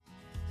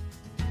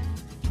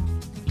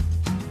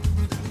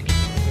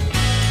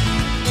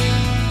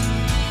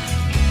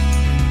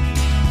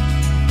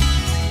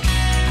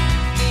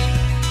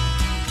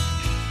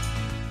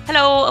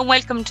and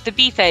welcome to the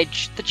Beef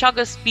Edge, the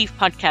Teagasc Beef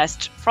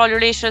Podcast, for all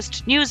your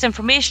latest news,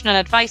 information and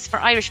advice for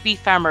Irish beef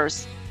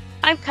farmers.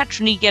 I'm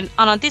Catherine Egan,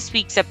 and on this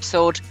week's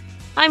episode,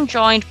 I'm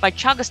joined by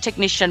Teagasc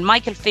technician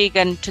Michael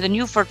Fagan to the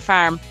Newford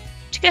farm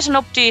to get an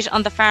update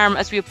on the farm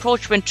as we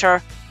approach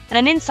winter and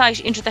an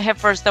insight into the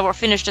heifers that were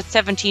finished at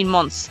 17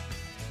 months.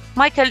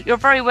 Michael, you're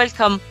very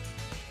welcome.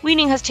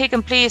 Weaning has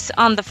taken place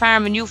on the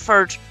farm in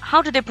Newford.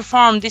 How did they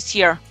perform this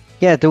year?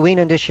 Yeah, the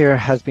weaning this year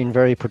has been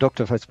very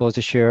productive. I suppose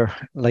this year,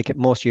 like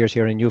most years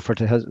here in Newford,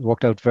 it has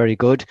worked out very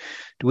good.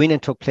 The weaning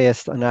took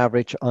place on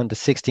average on the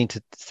 16th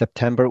of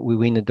September. We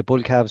weaned the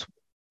bull calves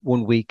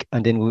 1 week,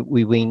 and then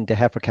we weaned the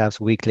heifer calves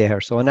a week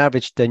later. So on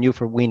average, the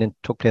Newford weaning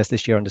took place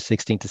this year on the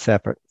 16th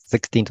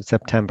of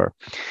September.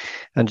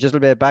 And just a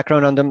little bit of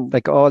background on them,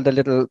 like all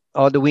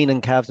the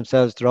weaning calves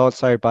themselves, they're all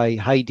sired by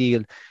High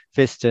Deal,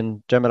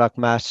 Fiston, Dermaloch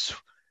Matt,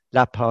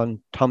 Lapon,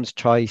 Tom's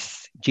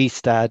Choice,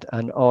 G-Stad,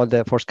 and all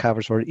the first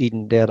calvers were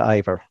Edendale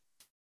Ivor.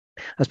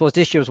 I suppose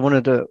this year is one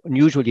of the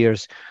unusual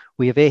years.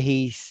 We have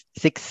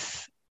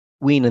 86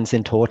 weanings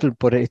in total,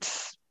 but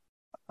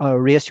our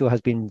ratio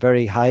has been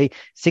very high.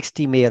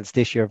 60 males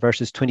this year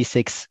versus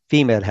 26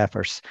 female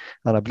heifers.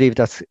 And I believe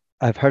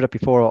I've heard it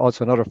before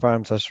also in other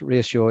farms, that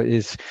ratio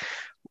is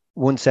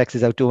one sex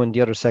is outdoing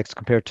the other sex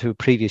compared to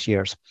previous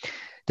years.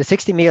 The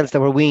 60 males that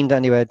were weaned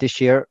anyway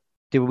this year,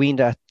 they were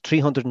weaned at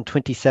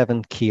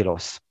 327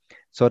 kilos.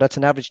 So that's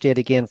an average date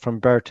again from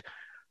birth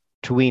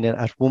to weaning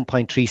at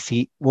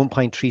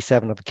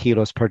 1.37 of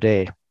kilos per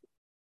day.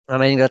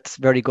 And I think that's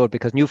very good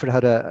because Newford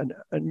had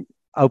an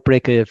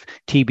outbreak of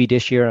TB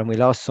this year, and we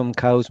lost some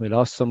cows, we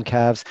lost some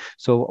calves.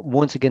 So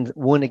once again,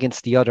 one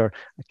against the other,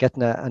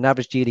 getting an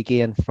average yield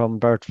again from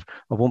birth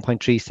of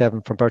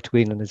 1.37 from birth to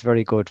weaning is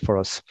very good for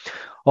us.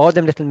 All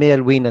them little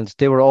male weanings,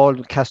 they were all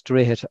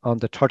castrated on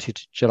the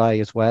 30th of July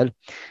as well.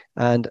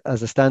 And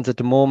as it stands at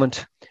the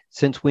moment,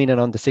 since weaning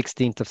on the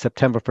 16th of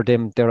September for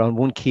them, they're on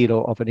 1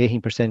 kilo of an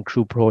 18%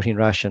 crude protein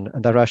ration.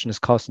 And that ration is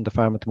costing the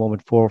farm at the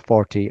moment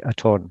 $4.40 a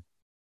tonne.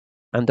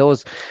 And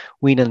those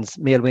weanings,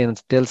 male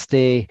weanings, they'll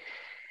stay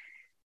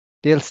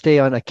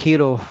on a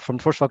kilo from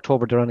the 1st of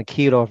October. They're on a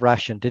kilo of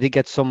ration. They did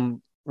get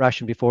some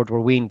ration before they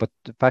were weaned, but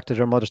the fact that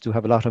their mothers do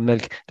have a lot of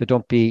milk, they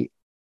don't be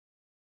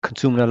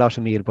consuming a lot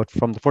of meal. But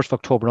from the 1st of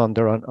October on,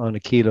 they're on a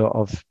kilo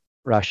of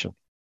ration.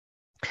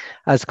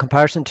 As a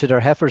comparison to their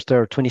heifers,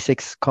 there are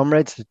 26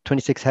 comrades,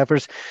 26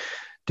 heifers.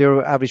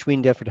 Their average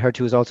wean day for the herd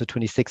two was also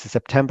 26th of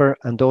September,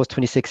 and those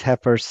 26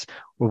 heifers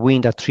were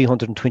weaned at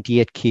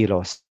 328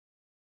 kilos.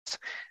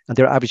 And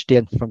their average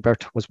day from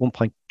birth was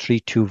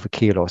 1.32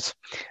 kilos.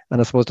 And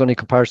I suppose the only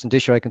comparison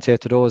this year I can say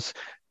to those,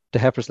 the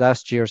heifers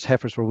last year's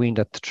heifers were weaned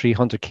at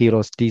 300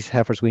 kilos. These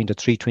heifers weaned at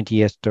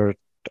 328. They're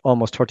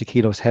almost 30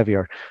 kilos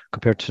heavier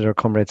compared to their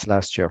comrades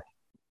last year.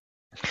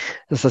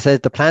 As I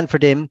said, the plan for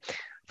them,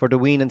 for the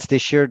weanings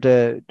this year,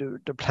 the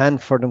plan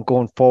for them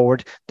going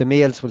forward, the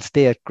males will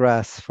stay at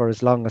grass for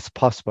as long as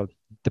possible,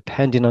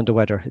 depending on the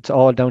weather. It's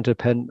all down to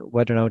the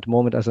weather now at the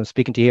moment. As I'm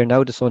speaking to you here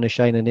now, the sun is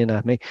shining in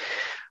at me.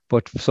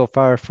 But so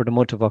far for the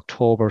month of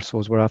October,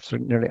 so we're after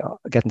nearly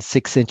getting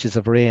 6 inches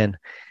of rain.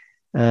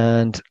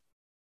 And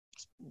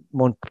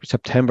month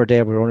September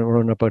there, we're only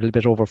running about a little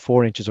bit over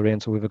 4 inches of rain.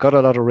 So we've got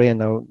a lot of rain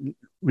now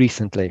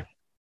recently.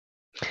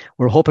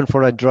 We're hoping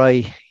for a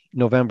dry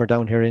November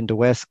down here in the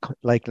west,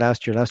 like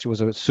last year. Last year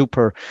was a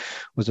super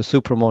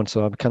month.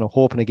 So I'm kind of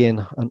hoping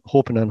again and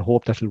hope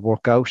that it'll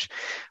work out.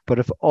 But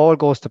if all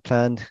goes to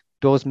plan,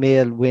 those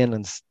male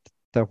weanings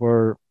that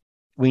were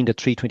weaned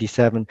at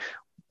 327,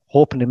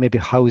 hoping to maybe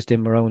house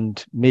them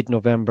around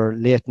mid-November,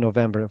 late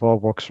November, if all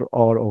works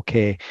all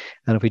okay.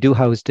 And if we do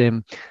house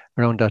them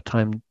around that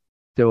time,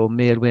 the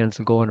male weanings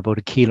will go on about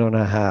 1.5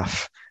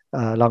 kilos,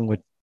 along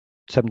with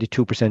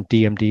 72%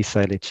 DMD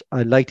silage.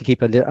 I like to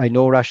keep I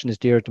know ration is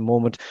dear at the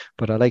moment,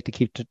 but I like to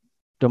keep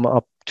them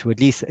up to at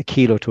least 1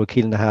 kilo to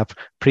 1.5 kilos.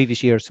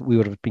 Previous years, we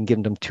would have been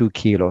giving them 2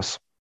 kilos.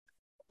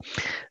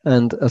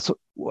 And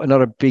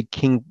another big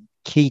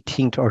key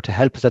thing to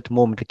help us at the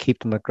moment to keep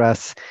them at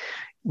grass,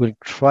 we'll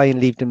try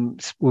and leave them.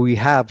 We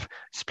have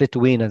split the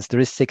weanings. There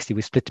is 60.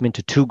 We split them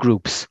into 2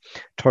 groups,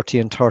 30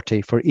 and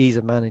 30, for ease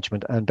of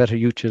management and better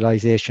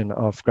utilization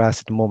of grass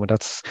at the moment.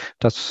 That's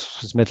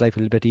what's made life a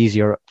little bit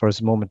easier for us at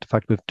the moment. The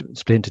fact we've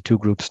split into 2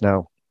 groups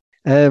now.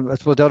 I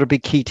suppose the other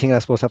big key thing I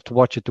suppose have to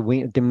watch at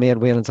the male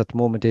weanings at the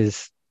moment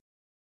is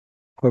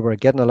where we're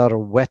getting a lot of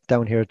wet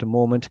down here at the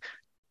moment.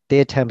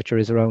 Day temperature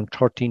is around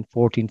 13,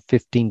 14,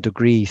 15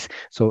 degrees.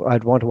 So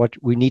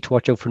we need to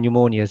watch out for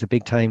pneumonia as a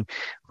big time,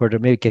 where they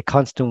may get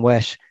constant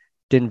wet,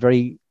 then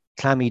very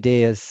clammy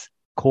days,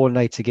 cold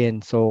nights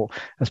again. So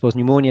I suppose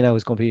pneumonia now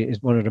is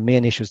one of the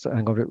main issues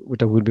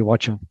that we'll be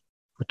watching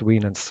with the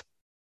weanings.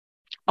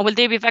 And will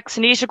they be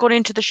vaccinated going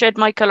into the shed,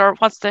 Michael, or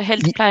what's the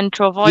health plan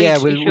to avoid? Yeah,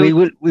 we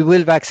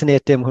will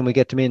vaccinate them when we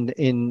get them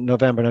in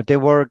November. Now, they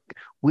were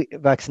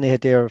vaccinated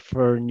there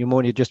for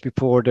pneumonia just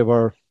before they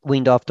were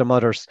weaned off their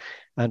mothers,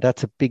 and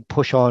that's a big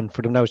push on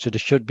for them now. So there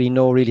should be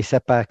no really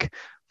setback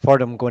for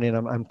them going in.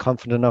 I'm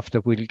confident enough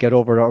that we'll get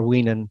over our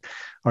weaning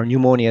or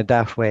pneumonia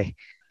that way.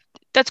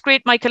 That's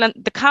great, Michael. And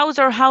the cows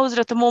are housed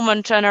at the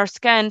moment and are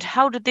scanned.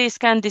 How did they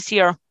scan this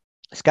year?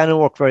 Scanning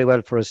worked very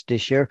well for us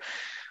this year.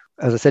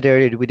 As I said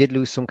earlier, we did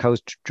lose some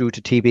cows due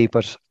to TB,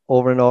 but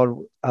over and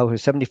all, out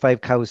of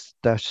 75 cows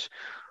that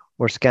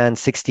were scanned,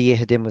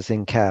 68 of them was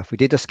in calf. We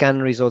did the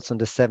scanning results on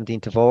the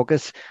 17th of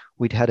August.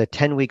 We'd had a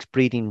 10 weeks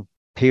breeding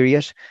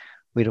period.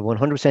 We had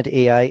 100%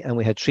 AI, and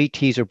we had 3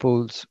 teaser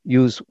bulls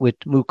used with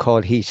moo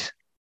call heat.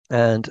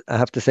 And I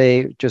have to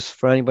say, just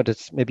for anybody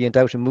that's maybe in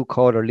doubt in moo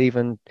call or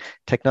leaving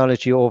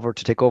technology over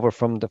to take over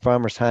from the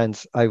farmer's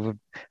hands, I would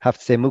have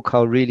to say moo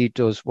call really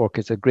does work.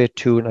 It's a great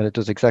tool, and it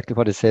does exactly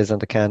what it says on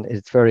the can.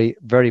 It's very,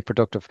 very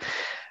productive.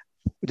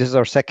 This is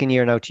our second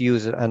year now to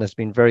use it, and it's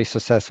been very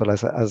successful.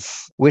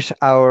 As with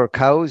our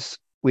cows,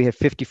 we had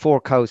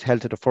 54 cows held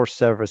to the first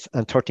service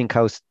and 13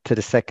 cows to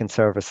the second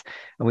service.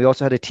 And we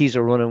also had a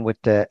teaser running with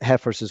the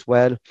heifers as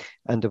well.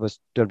 And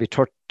there'll be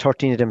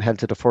 13 of them held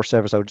to the first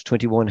service out of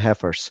 21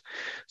 heifers.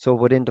 So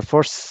within the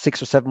first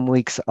 6 or 7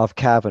 weeks of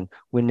calving,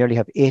 we nearly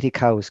have 80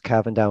 cows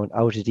calving down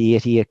out of the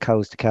 88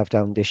 cows to calve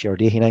down this year,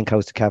 the 89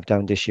 cows to calve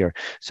down this year.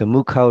 So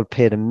moo cow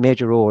played a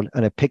major role,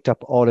 and it picked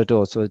up all of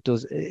those. So it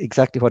does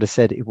exactly what it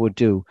said it would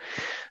do.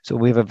 So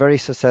we have a very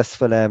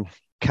successful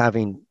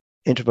calving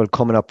interval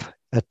coming up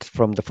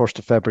from the 1st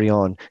of February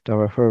on,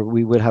 where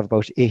we will have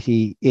about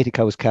 80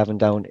 cows calving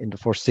down in the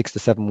first 6 to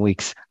 7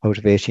 weeks out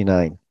of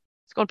 89.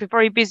 It's going to be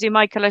very busy,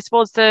 Michael. I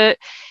suppose the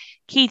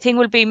key thing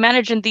will be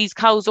managing these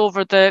cows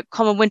over the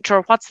coming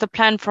winter. What's the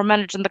plan for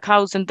managing the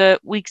cows in the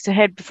weeks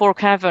ahead before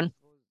calving?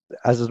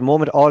 As at the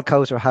moment, all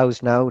cows are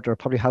housed now. They're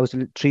probably housed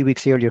 3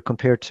 weeks earlier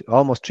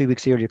almost 3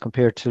 weeks earlier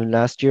compared to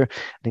last year.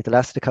 I think the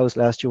last of the cows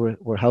last year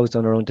were housed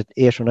on around the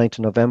 8th or 9th of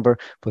November,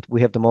 but we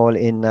have them all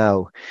in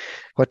now.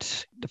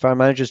 What the farm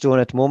manager is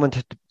doing at the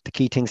moment, the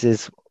key things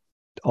is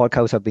all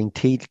cows have been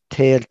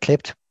tail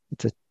clipped.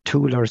 It's a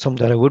tool or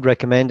something that I would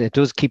recommend. It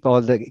does keep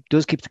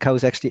the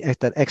cows actually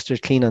that extra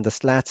clean on the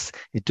slats.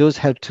 It does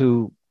help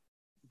to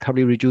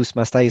probably reduce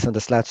mastitis on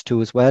the slats too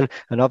as well.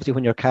 And obviously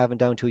when you're calving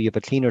down too, you have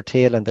a cleaner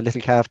tail, and the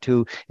little calf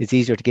too is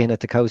easier to gain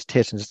at the cow's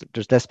tit, and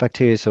there's less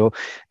bacteria. So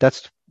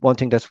that's one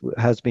thing that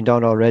has been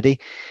done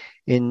already.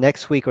 In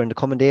next week or in the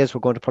coming days,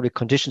 we're going to probably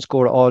condition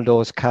score all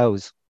those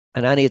cows,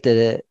 and any of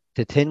the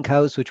thin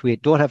cows, which we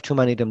don't have too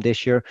many of them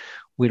this year,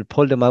 we'll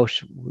pull them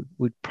out.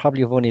 We'd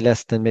probably have only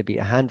less than maybe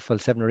a handful,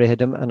 7 or 8 of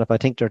them. And if I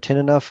think they're thin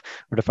enough,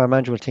 or the farm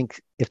manager will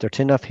think if they're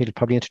thin enough, he'll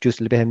probably introduce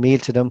a little bit of meal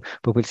to them,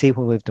 but we'll see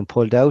when we've them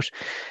pulled out.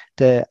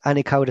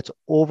 Any cow that's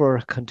over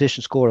a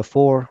condition score of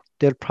 4,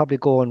 they'll probably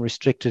go on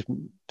restricted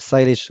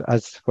silage,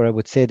 as where I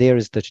would say there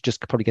is that you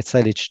just probably get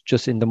silage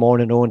just in the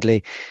morning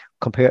only,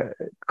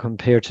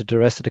 compared to the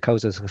rest of the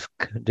cows as a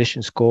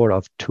condition score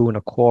of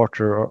 2.25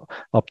 or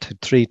up to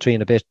 3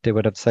 and a bit. They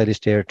would have silage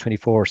there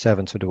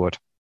 24/7, so they would.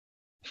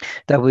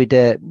 That would be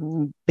the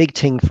big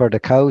thing for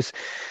the cows.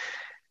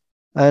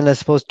 And I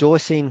suppose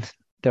dosing,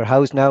 they're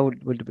housed now.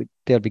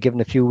 They'll be given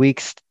a few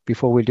weeks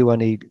before we'll do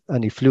any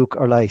fluke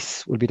or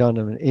lice. Will be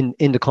done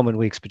in the coming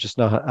weeks, but just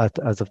not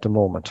as of the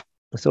moment.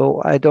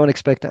 So I don't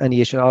expect any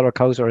issue. All our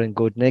cows are in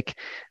good nick,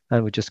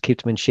 and we just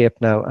keep them in shape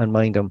now and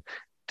mind them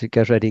to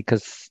get ready,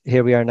 because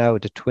here we are now,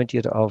 the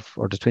 20th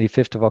or the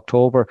 25th of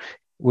October.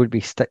 We'll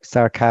be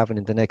start calving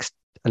in the next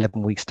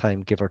 11 weeks'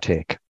 time, give or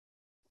take.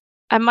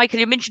 And Michael,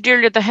 you mentioned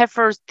earlier the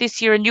heifers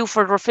this year in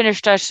Newford were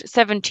finished at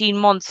 17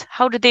 months.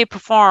 How did they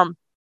perform?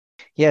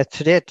 Yeah,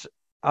 to date,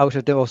 out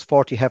of those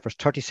 40 heifers,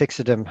 36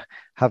 of them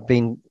have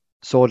been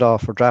sold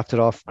off or drafted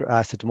off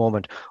grass at the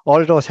moment. All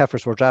of those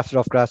heifers were drafted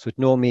off grass with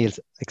no meals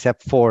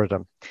except 4 of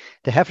them.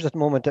 The heifers at the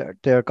moment,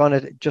 they're gone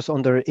at just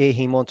under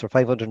 18 months or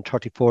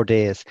 534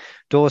 days.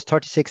 Those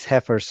 36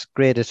 heifers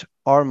graded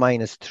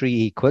R-3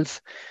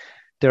 equals.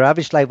 Their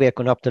average live weight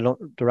going up the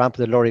ramp of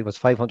the lorry was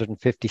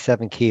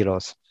 557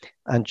 kilos.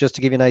 And just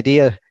to give you an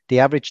idea, the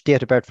average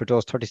date of birth for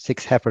those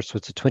 36 heifers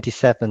was the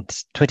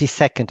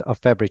 22nd of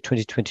February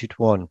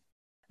 2021.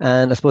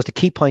 And I suppose the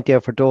key point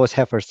there for those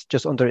heifers,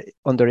 just under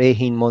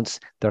 18 months,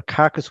 their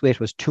carcass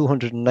weight was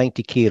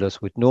 290 kilos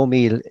with no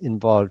meal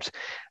involved,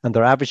 and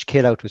their average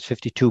kill out was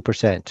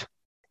 52%.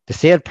 The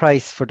sale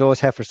price for those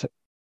heifers,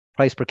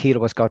 price per kilo,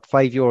 was got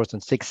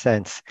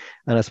 €5.06.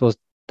 And I suppose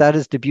that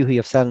is the beauty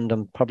of selling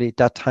them probably at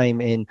that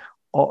time in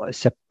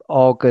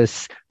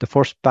August. The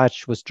first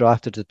batch was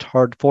drafted the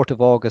 4th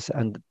of August,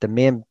 and the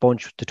main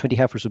bunch, the 20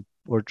 heifers,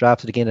 were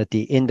drafted again at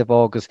the end of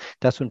August.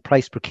 That's when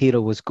price per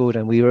kilo was good,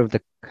 and we were able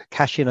to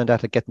cash in on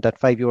that and getting that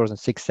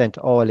 €5.06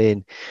 all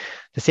in.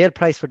 The sale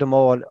price for them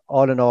all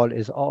in all,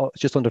 is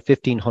just under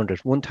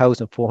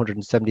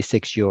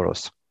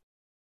 €1,476.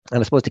 And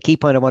I suppose the key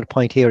point I want to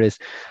point here is,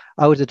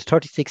 out of the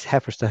 36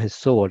 heifers that has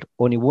sold,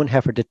 only 1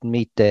 heifer didn't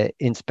meet the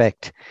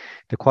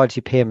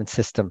quality payment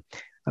system,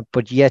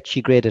 but yet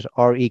she graded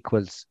R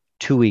equals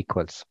 2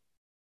 equals.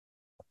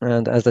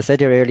 And as I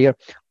said here earlier,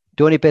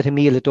 the only bit of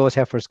meal that those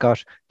heifers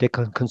got, they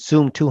can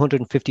consume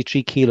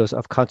 253 kilos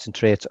of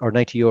concentrates, or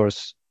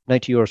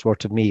 €90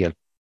 worth of meal.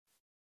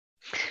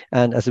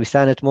 And as we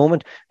stand at the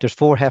moment, there's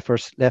 4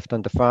 heifers left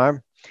on the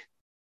farm.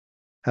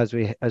 as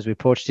we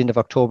approach the end of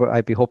October.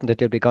 I'd be hoping that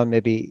they'll be gone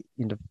maybe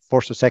in the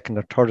 1st or 2nd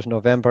or 3rd of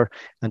November,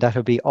 and that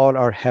will be all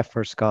our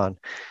heifers gone.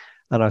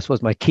 And I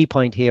suppose my key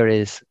point here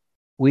is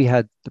we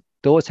had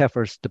those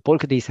heifers, the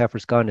bulk of these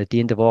heifers gone at the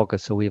end of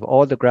August. So we have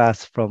all the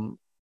grass from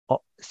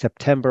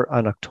September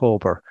and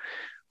October,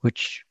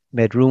 which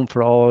made room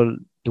for all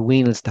the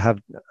weaners to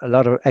have a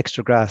lot of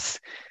extra grass,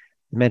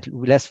 meant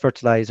less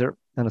fertilizer.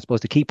 And I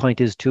suppose the key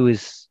point is too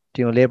is,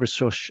 labour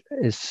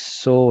is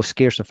so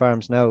scarce on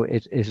farms now.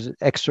 It is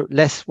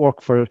less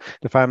work for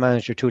the farm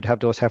manager too to have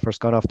those heifers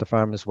gone off the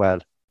farm as well.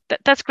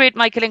 That's great,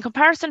 Michael. In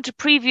comparison to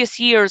previous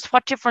years,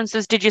 what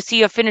differences did you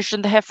see of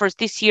finishing the heifers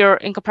this year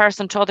in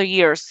comparison to other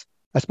years?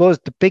 I suppose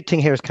the big thing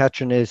here,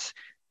 Catherine, is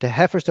the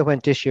heifers that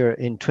went this year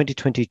in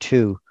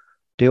 2022,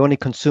 they only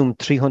consumed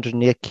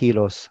 308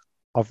 kilos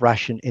of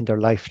ration in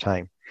their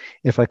lifetime.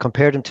 If I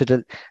compare them to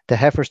the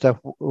heifers that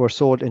were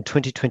sold in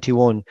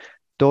 2021,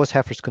 those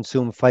heifers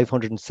consumed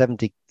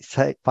 570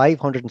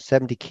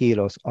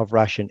 kilos of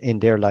ration in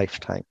their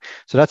lifetime.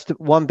 So that's the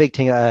one big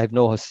thing I've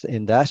noticed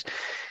in that.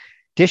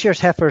 This year's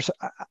heifers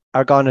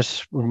are gone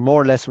at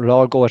more or less, will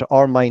all go at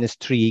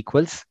R-3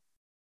 equals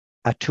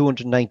at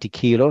 290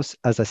 kilos,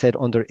 as I said,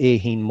 under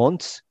 18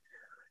 months.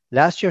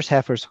 Last year's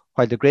heifers,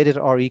 while the graded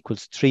R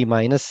equals 3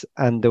 minus,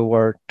 and they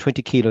were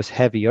 20 kilos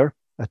heavier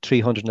at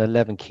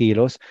 311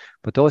 kilos,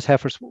 but those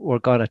heifers were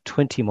gone at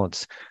 20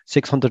 months,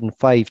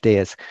 605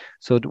 days.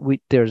 So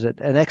there's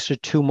an extra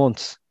 2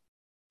 months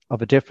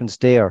of a difference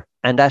there.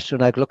 And that's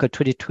when I look at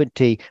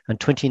 2020 and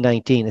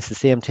 2019, it's the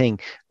same thing.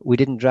 We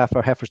didn't draft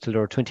our heifers till they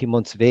were 20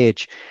 months of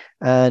age.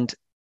 And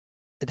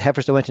the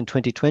heifers that went in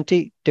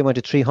 2020, they went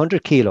to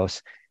 300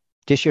 kilos.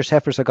 This year's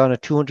heifers are gone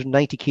at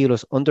 290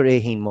 kilos under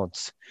 18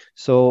 months.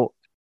 So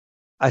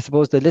I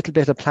suppose the little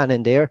bit of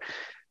planning there,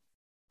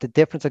 the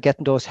difference of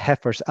getting those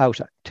heifers out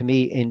to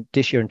me in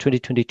this year in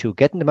 2022,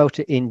 getting them out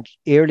in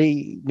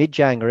early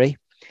mid-January,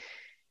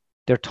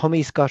 their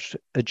tummies got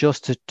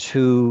adjusted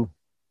to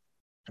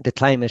the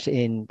climate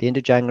in the end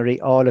of January,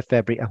 all of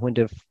February, and when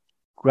the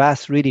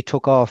grass really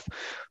took off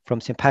from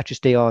St. Patrick's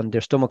Day on,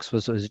 their stomachs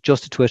was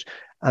adjusted to it,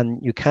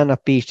 and you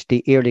cannot beat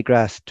the early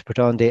grass to put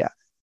on the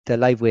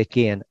live weight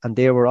gain. And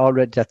they were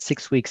already that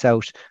 6 weeks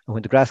out, and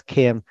when the grass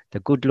came, the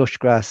good lush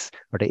grass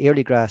or the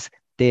early grass,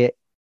 they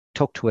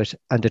took to it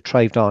and they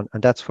thrived on.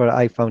 And that's where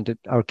I found that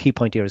our key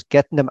point here is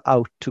getting them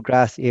out to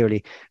grass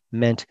early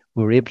meant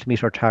we were able to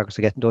meet our targets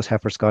of getting those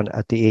heifers gone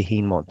at the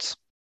 18 months.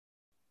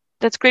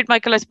 That's great,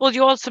 Michael. I suppose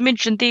you also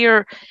mentioned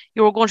there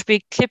you were going to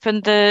be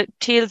clipping the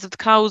tails of the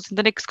cows in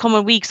the next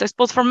coming weeks. I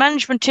suppose for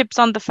management tips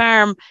on the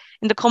farm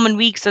in the coming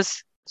weeks,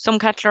 as some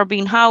cattle are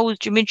being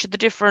housed, you mentioned the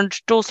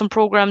different dosing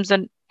programs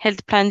and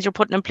health plans you're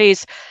putting in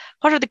place.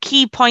 What are the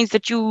key points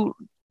that you'll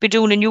be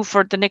doing in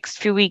Newford the next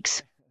few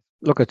weeks?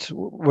 Look,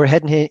 we're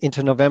heading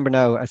into November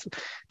now.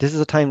 This is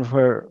a time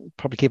where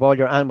probably keep all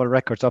your animal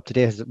records up to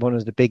date is one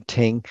of the big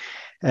thing.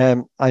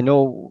 I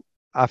know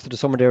after the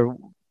summer there,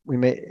 we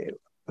may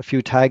a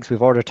few tags.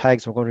 We've ordered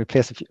tags. We're going to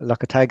replace a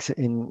lot of tags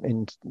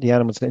in the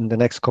animals in the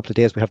next couple of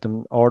days. We have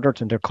them ordered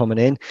and they're coming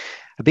in.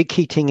 A big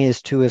key thing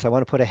is I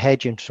want to put a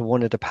hedge into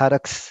one of the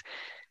paddocks,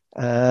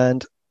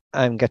 and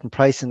I'm getting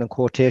pricing and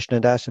quotation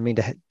on that. I mean,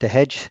 the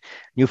hedge,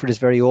 Newford is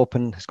very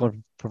open. It's going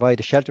to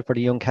provide a shelter for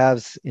the young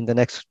calves in the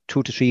next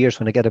 2 to 3 years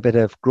when they get a bit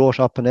of growth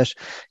up in it.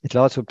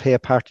 It'll also play a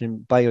part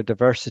in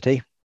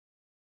biodiversity.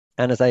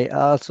 And as I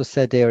also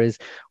said there is,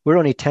 we're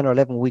only 10 or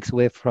 11 weeks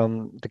away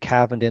from the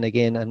calving in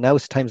again. And now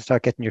it's time to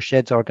start getting your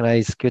sheds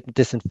organised, getting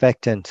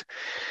disinfectant.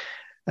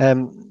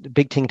 The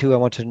big thing too,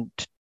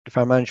 the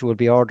farm manager will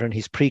be ordering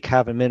his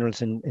pre-calving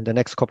minerals in the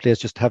next couple of days,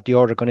 just to have the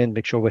order gone in,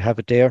 make sure we have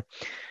it there.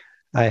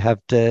 I have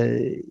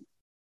the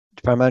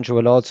farm manager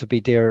will also be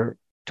there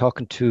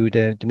talking to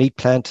the meat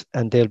plant,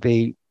 and they'll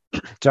be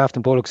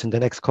drafting bullocks in the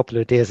next couple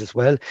of days as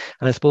well.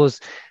 And I suppose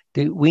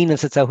the weaning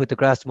sits out with the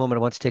grass at the moment.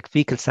 I want to take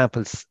fecal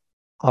samples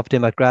of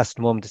them at grass at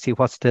the moment to see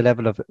what's the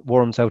level of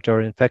worms out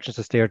there, infections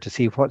that's there, to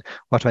see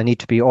what I need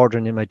to be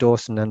ordering in my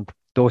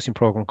dosing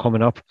program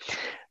coming up.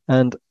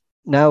 And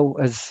now,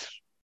 as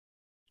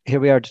here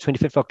we are, the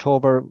 25th of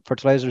October,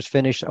 fertilizer is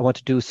finished. I want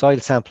to do soil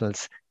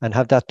samples and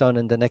have that done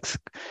in the next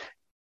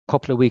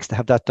couple of weeks, to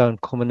have that done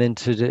coming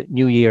into the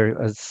new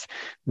year, as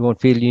we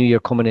won't feel the new year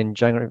coming in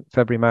January,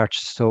 February, March.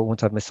 So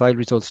once I have my soil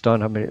results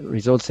done, have my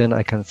results in,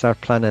 I can start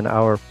planning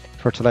our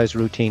fertilizer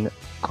routine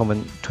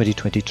coming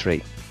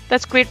 2023.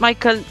 That's great,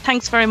 Michael.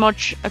 Thanks very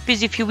much. A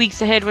busy few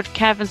weeks ahead with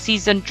calving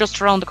season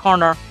just around the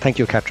corner. Thank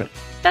you, Catherine.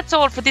 That's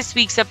all for this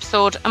week's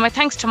episode, and my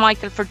thanks to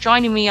Michael for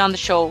joining me on the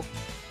show.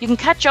 You can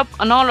catch up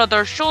on all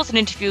other shows and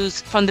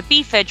interviews from the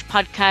Beef Edge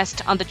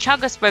podcast on the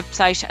Teagasc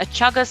website at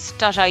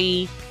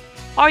teagasc.ie,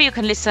 or you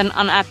can listen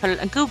on Apple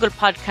and Google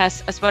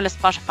Podcasts as well as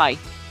Spotify.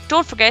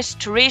 Don't forget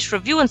to rate,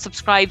 review and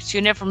subscribe so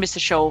you never miss a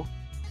show.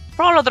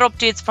 For all other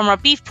updates from our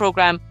beef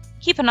programme,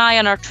 keep an eye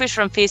on our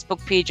Twitter and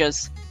Facebook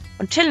pages.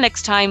 Until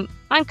next time,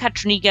 I'm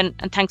Catherine Egan,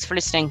 and thanks for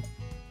listening.